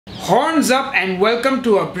Horns up and welcome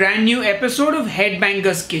to a brand new episode of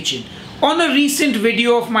Headbanger's Kitchen. On a recent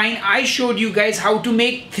video of mine, I showed you guys how to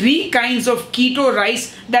make 3 kinds of keto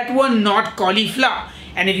rice that were not cauliflower.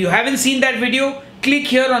 And if you haven't seen that video, click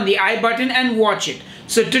here on the I button and watch it.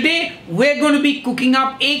 So today, we're going to be cooking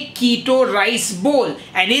up a keto rice bowl.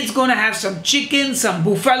 And it's going to have some chicken, some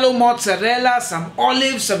buffalo mozzarella, some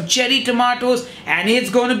olives, some cherry tomatoes. And it's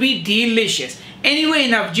going to be delicious. Anyway,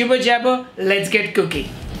 enough jibber jabber, let's get cooking.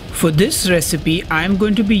 For this recipe, I'm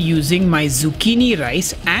going to be using my zucchini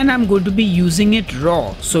rice and I'm going to be using it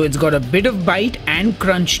raw, so it's got a bit of bite and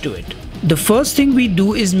crunch to it. The first thing we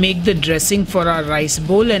do is make the dressing for our rice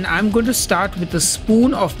bowl, and I'm going to start with a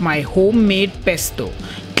spoon of my homemade pesto.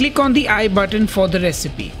 Click on the I button for the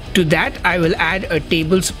recipe. To that, I will add a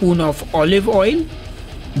tablespoon of olive oil,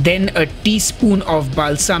 then a teaspoon of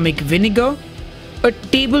balsamic vinegar, a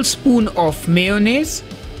tablespoon of mayonnaise,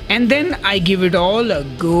 and then I give it all a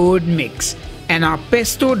good mix, and our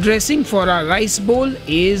pesto dressing for our rice bowl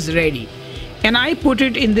is ready. And I put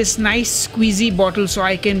it in this nice squeezy bottle so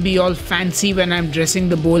I can be all fancy when I'm dressing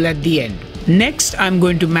the bowl at the end. Next, I'm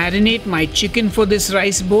going to marinate my chicken for this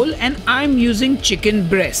rice bowl, and I'm using chicken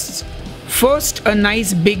breasts. First, a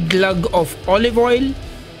nice big glug of olive oil,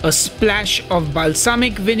 a splash of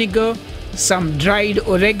balsamic vinegar, some dried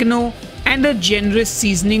oregano, and a generous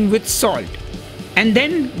seasoning with salt. And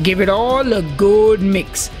then give it all a good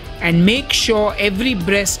mix and make sure every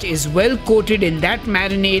breast is well coated in that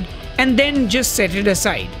marinade, and then just set it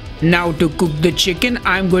aside. Now to cook the chicken,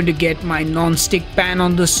 I'm going to get my non-stick pan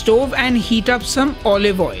on the stove and heat up some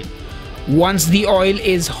olive oil. Once the oil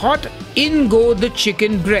is hot, in go the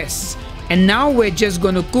chicken breasts. And now we're just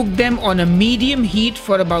going to cook them on a medium heat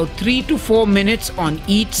for about 3 to 4 minutes on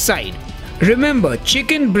each side. Remember,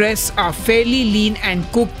 chicken breasts are fairly lean and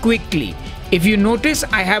cook quickly. If you notice,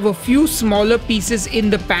 I have a few smaller pieces in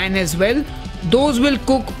the pan as well. Those will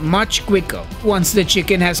cook much quicker. Once the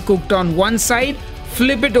chicken has cooked on one side,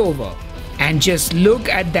 flip it over. And just look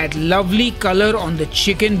at that lovely color on the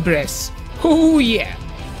chicken breasts. Oh yeah!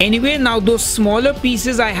 Anyway, now those smaller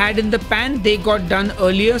pieces I had in the pan, they got done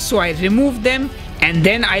earlier, so I removed them. And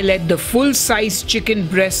then I let the full size chicken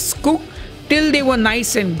breasts cook till they were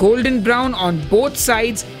nice and golden brown on both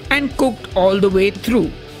sides and cooked all the way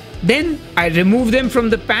through. Then I remove them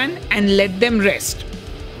from the pan and let them rest.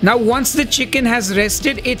 Now once the chicken has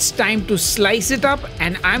rested, it's time to slice it up,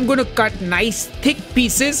 and I'm going to cut nice thick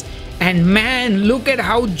pieces, and man, look at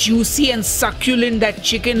how juicy and succulent that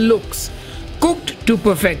chicken looks. Cooked to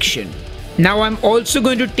perfection. Now I'm also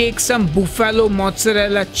going to take some buffalo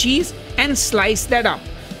mozzarella cheese and slice that up.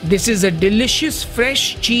 This is a delicious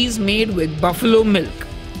fresh cheese made with buffalo milk.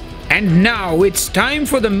 And now it's time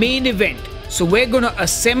for the main event. So we're going to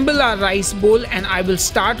assemble our rice bowl, and I will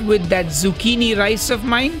start with that zucchini rice of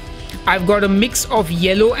mine. I've got a mix of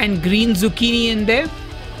yellow and green zucchini in there.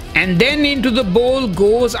 And then into the bowl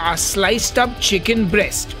goes our sliced up chicken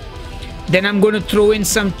breast. Then I'm going to throw in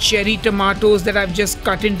some cherry tomatoes that I've just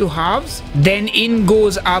cut into halves. Then in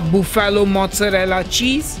goes our buffalo mozzarella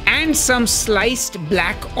cheese and some sliced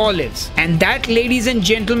black olives. And that, ladies and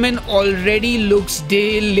gentlemen, already looks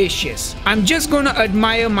delicious. I'm just going to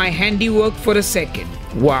admire my handiwork for a second.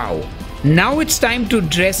 Wow. Now it's time to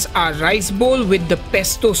dress our rice bowl with the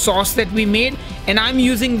pesto sauce that we made, and I'm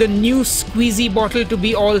using the new squeezy bottle to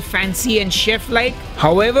be all fancy and chef-like.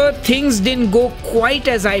 However, things didn't go quite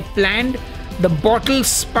as I planned. The bottle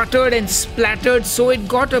sputtered and splattered, so it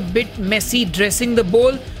got a bit messy dressing the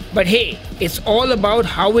bowl. But hey, it's all about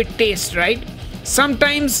how it tastes, right?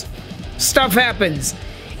 Sometimes stuff happens.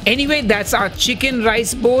 Anyway, that's our chicken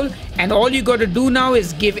rice bowl, and all you gotta do now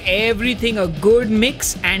is give everything a good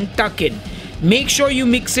mix and tuck in. Make sure you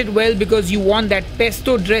mix it well because you want that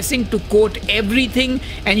pesto dressing to coat everything,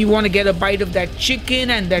 and you want to get a bite of that chicken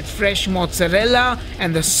and that fresh mozzarella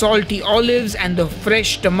and the salty olives and the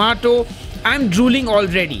fresh tomato. I'm drooling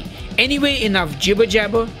already. Anyway, enough jibber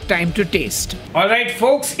jabber, time to taste. Alright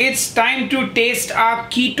folks, it's time to taste our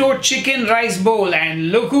keto chicken rice bowl,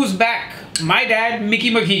 and look who's back. My dad, Mickey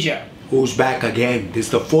Makija. Who's back again? This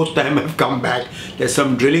is the 4th time I've come back. There's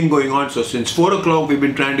some drilling going on, so since 4 o'clock we've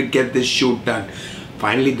been trying to get this shoot done.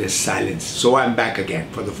 Finally there's silence, so I'm back again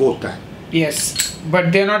for the 4th time. Yes,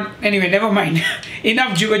 but they're not. Anyway, never mind.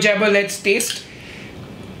 Enough jibber jabber, let's taste.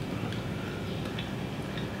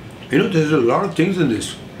 You know, there's a lot of things in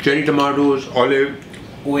this. Cherry tomatoes, olive.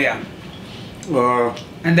 Oh yeah.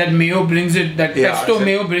 And that mayo brings it, that pesto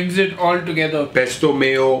mayo brings it all together. Pesto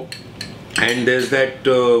mayo. And there's that,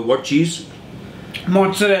 what cheese?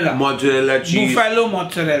 Mozzarella. Mozzarella cheese. Buffalo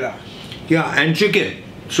mozzarella. Yeah, and chicken.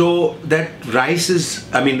 So that rice is,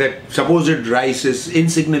 I mean, that supposed rice is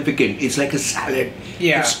insignificant. It's like a salad.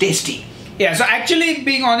 Yeah. It's tasty. Yeah, so actually,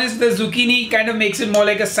 being honest, the zucchini kind of makes it more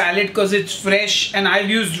like a salad because it's fresh, and I've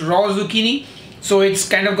used raw zucchini, so it's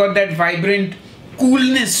kind of got that vibrant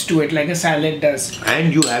coolness to it like a salad does.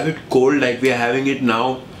 And you have it cold like we are having it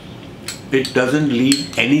now. It doesn't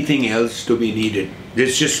leave anything else to be needed.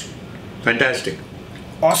 It's just fantastic.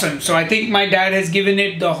 Awesome. So I think my dad has given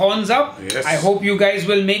it the horns up. Yes. I hope you guys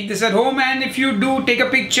will make this at home, and if you do, take a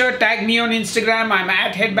picture, tag me on Instagram. I'm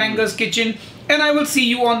at Headbangers Kitchen, and I will see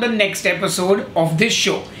you on the next episode of this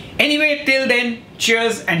show. Anyway, till then,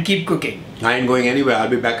 cheers and keep cooking. I ain't going anywhere. I'll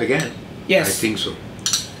be back again. Yes. I think so.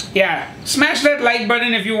 Yeah, smash that like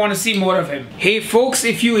button if you want to see more of him. Hey folks,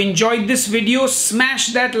 if you enjoyed this video,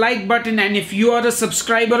 smash that like button, and if you are a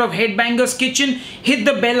subscriber of Headbangers Kitchen, hit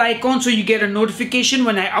the bell icon so you get a notification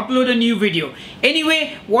when I upload a new video.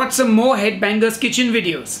 Anyway, watch some more Headbangers Kitchen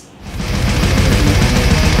videos.